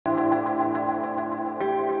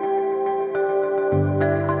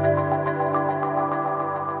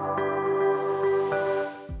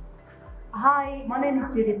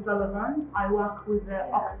is Judy Sullivan. I work with the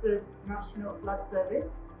Oxford National Blood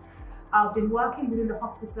Service. I've been working within the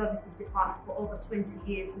hospital services department for over 20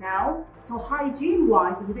 years now. So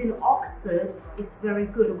hygiene-wise, within Oxford, it's very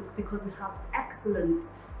good because we have excellent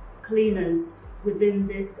cleaners within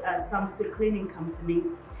this Samsic cleaning company.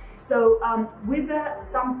 So with the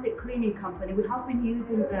Samsic cleaning company, we have been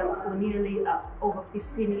using them for nearly over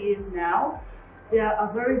 15 years now. They are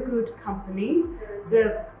a very good company.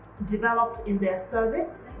 They've developed in their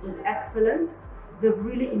service with excellence. They've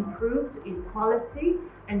really improved in quality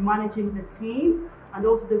and managing the team, and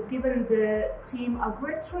also they've given the team a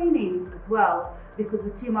great training as well, because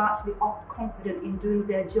the team are actually confident in doing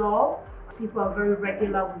their job. People are very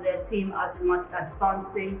regular with their team, as in like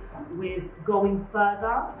advancing with going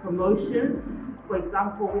further, promotion. For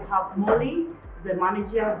example, we have Molly, the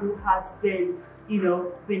manager, who has been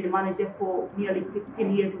the manager for nearly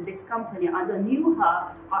 15 years in this company, and I knew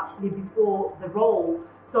her actually before the role.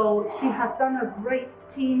 So she has done a great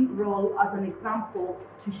team role as an example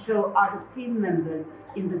to show other team members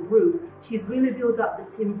in the group. She's really built up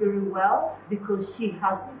the team very well because she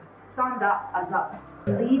has stand up as a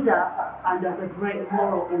leader and as a great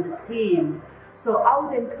moral in the team. So I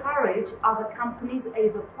would encourage other companies,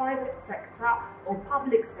 either private sector or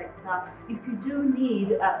public sector, if you do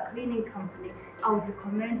need a cleaning company, I would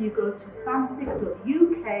recommend you go to Samsic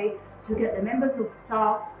UK to get the members of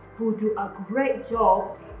staff who do a great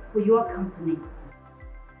job for your company.